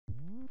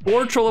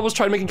4 troll levels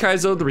tried making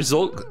Kaizo. The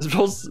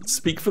results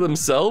speak for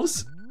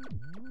themselves.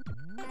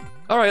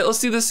 All right, let's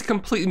do this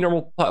completely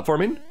normal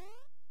platforming.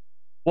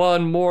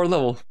 1 more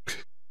level.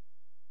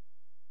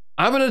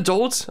 I'm an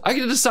adult. I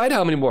get to decide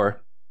how many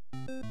more.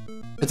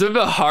 It's a bit of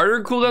a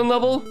harder cooldown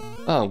level.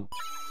 Oh.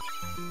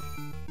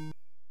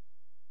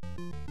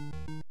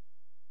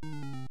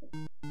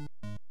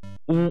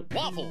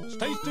 Waffles,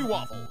 tasty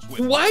waffles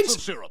with What? lots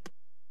of syrup.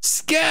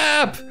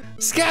 Scab!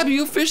 Scab,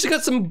 you officially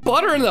got some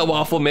butter in that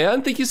waffle,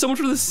 man. Thank you so much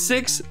for the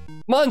 6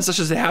 months. That's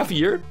just a half a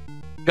year.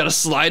 Gotta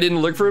slide in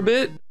and look for a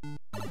bit.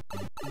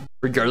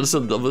 Regardless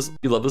of this,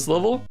 you love this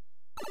level.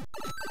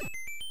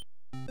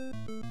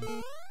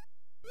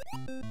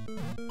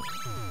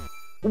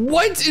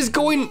 What is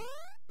going?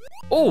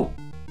 Oh.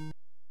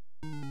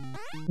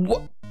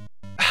 What?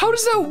 How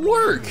does that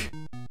work?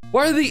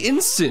 Why are they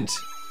instant?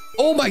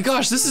 Oh my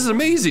gosh, this is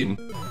amazing.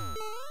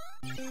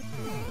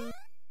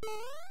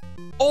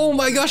 Oh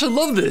my gosh, I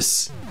love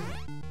this.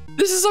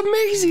 This is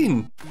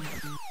amazing.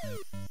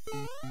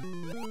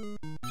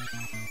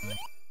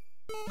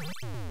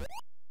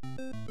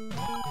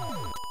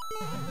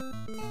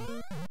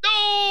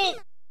 No!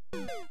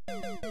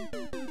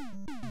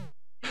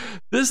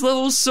 This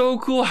level is so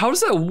cool. How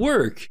does that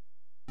work?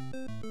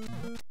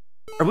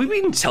 Are we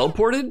being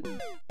teleported?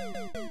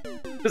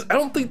 Because I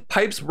don't think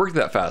pipes work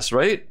that fast,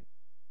 right?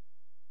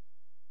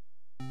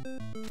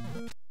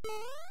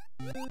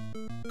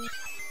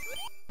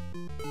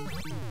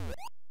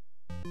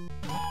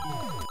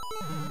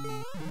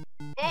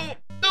 Oh,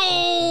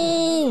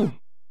 no!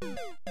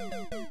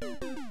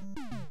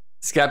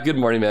 Scap, good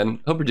morning, man.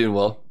 Hope you're doing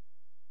well.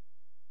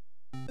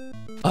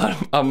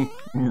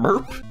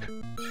 Merp?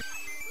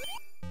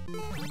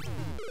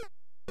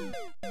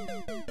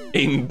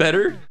 Aim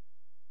better?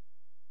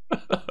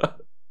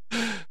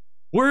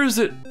 Where is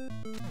it?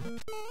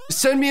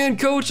 Send me in,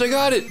 coach, I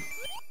got it!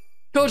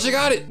 Coach, I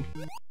got it!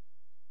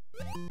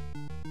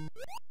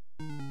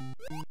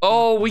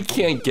 Oh, we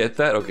can't get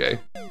that, okay.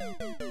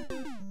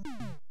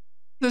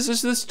 This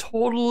is this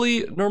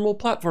totally normal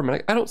platform,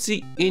 and I don't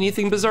see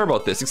anything bizarre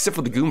about this, except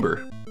for the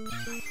Goomber.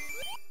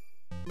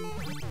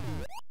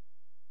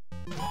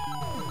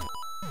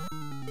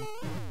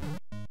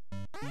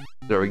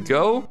 There we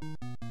go.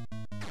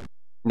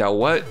 Now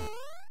what?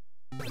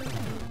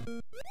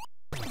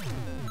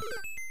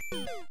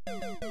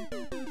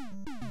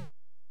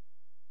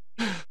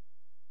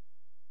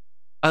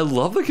 I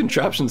love the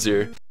contraptions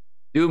here.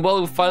 Dude,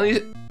 well,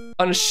 finally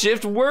on a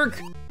shift work.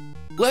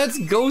 Let's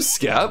go,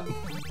 Scap.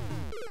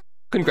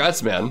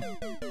 Congrats, man.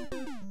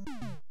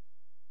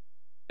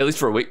 At least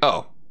for a week.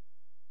 Oh.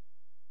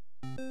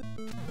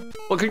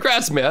 Well,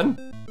 congrats, man.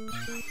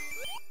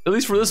 At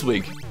least for this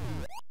week.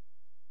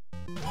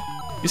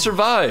 You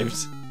survived.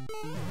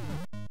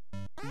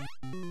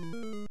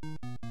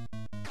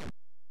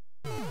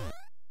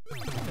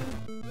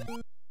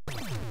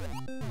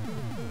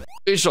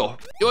 Yoisho,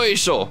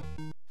 yoisho.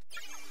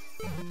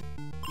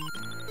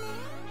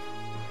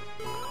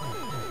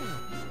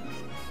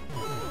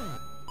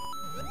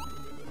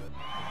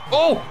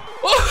 Oh!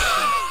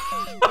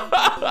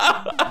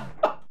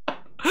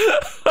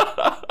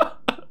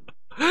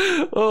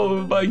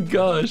 Oh my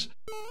gosh.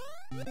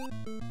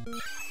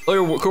 Oh,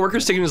 your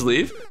coworker's taking his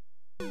leave?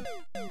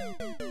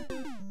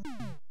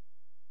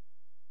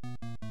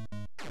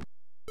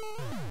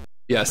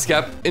 Yeah,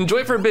 Scap, enjoy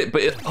it for a bit,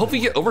 but hopefully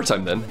you get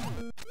overtime then.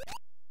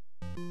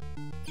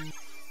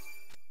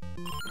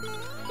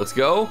 Let's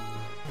go.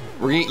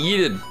 We're getting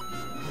yeeted.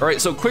 All right,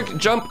 so quick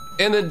jump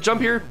and then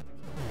jump here.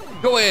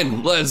 Go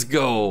in, let's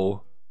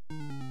go.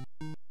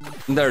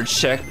 Another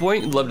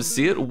checkpoint, love to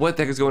see it. What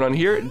the heck is going on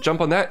here?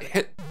 Jump on that,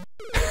 hit.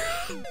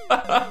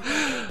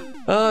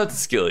 It's a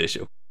skill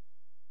issue.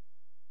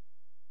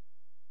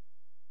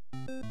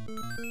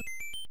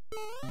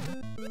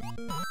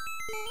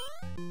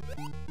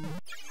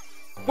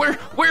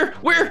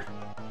 Where?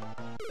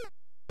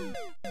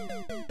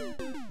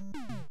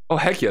 Oh,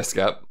 heck yes,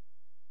 Scap.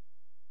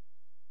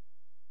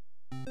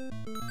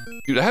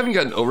 Dude, I haven't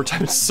gotten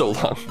overtime in so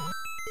long.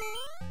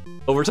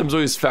 Overtime's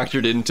always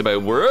factored into my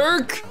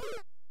work.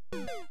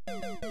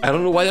 I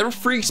don't know why that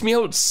freaks me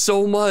out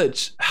so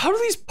much. How do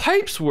these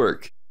pipes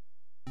work?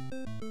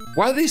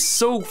 Why are they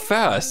so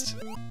fast?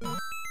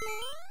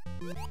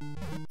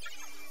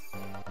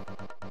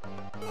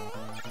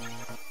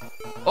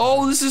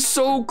 Oh, this is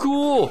so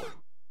cool.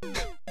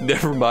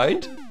 Never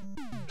mind.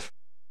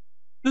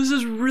 This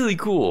is really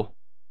cool.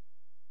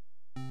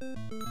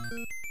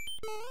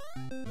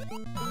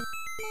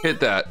 Hit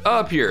that.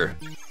 Up here.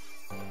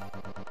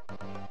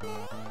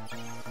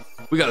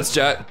 We got this,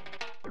 chat.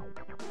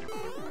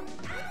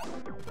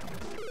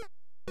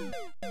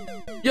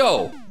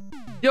 Yo,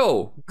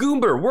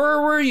 Goomber, where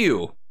were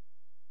you?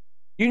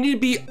 You need to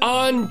be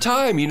on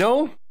time, you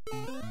know?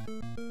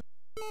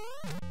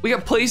 We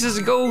got places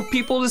to go,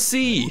 people to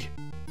see.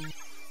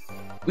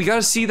 We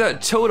gotta see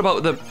that toad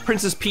about the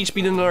Princess Peach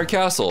being in our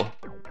castle.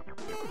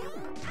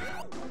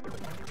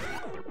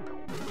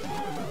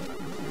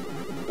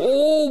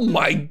 Oh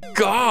my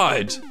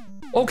god.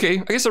 Okay,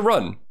 I guess I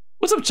run.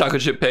 What's up,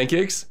 chocolate chip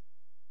pancakes?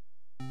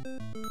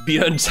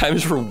 beat on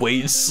times for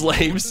wage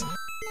slaves.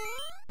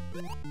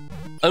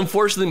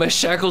 Unfortunately, my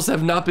shackles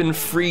have not been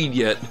freed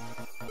yet.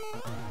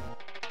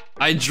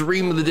 I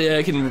dream of the day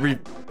I can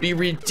be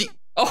redeemed.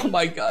 Oh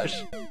my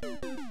gosh.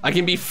 I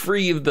can be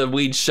free of the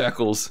wage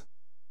shackles.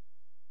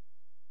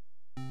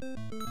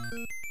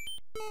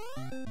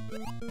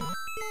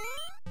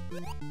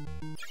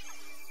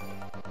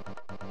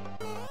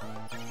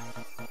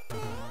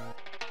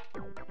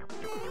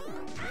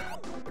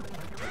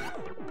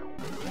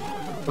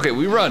 Okay,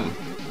 we run.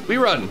 We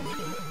run.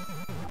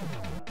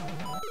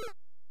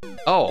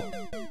 Oh,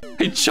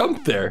 I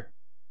jumped there.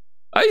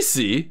 I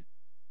see.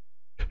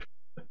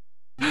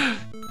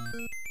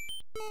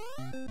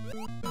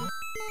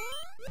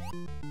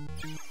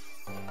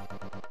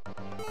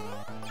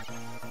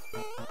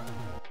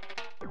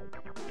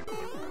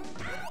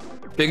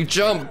 Big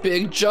jump,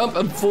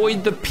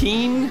 avoid the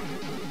peen.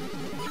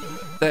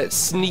 That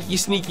sneaky,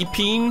 sneaky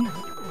peen.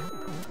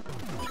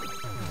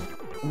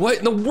 What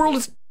in the world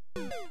is...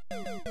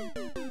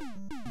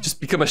 Just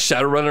become a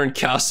shadow runner and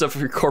cast stuff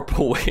of your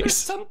corporal ways. There's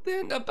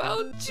something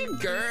about you,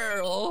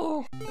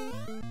 girl.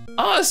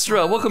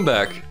 Astra, welcome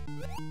back.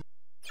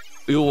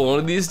 One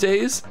of these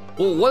days?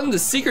 Well, one of the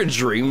secret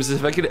dreams is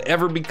if I could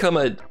ever become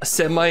a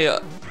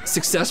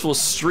semi-successful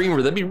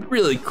streamer, that'd be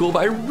really cool,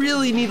 but I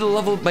really need to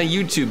level up my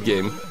YouTube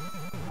game.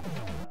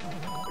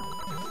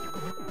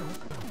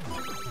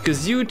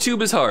 Because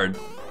YouTube is hard.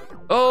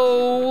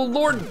 Oh,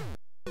 Lord.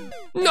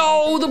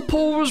 No, the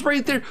pole was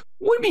right there.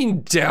 What do you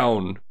mean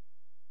down?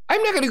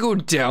 I'm not gonna go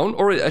down,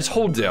 or I just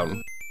hold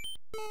down.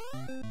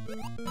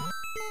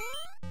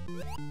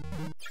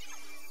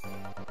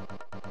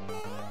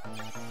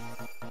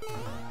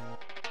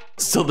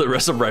 Still the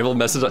rest of rival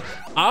message on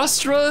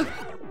Astra.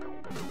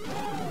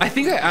 I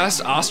think I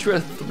asked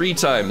Astra 3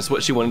 times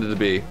what she wanted to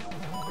be.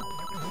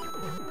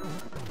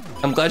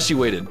 I'm glad she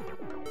waited.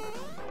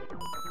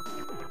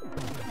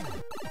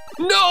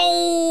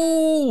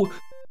 No!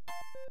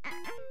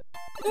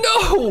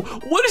 No!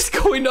 What is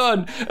going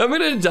on? Am I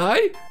gonna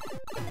die?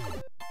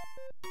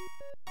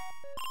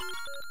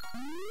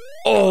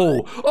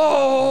 Oh!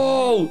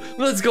 Oh!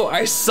 Let's go.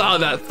 I saw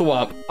that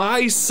thwomp.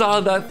 I saw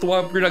that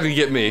thwomp. You're not gonna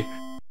get me.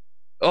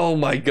 Oh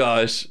my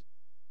gosh.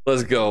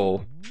 Let's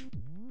go.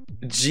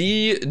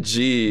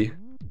 GG.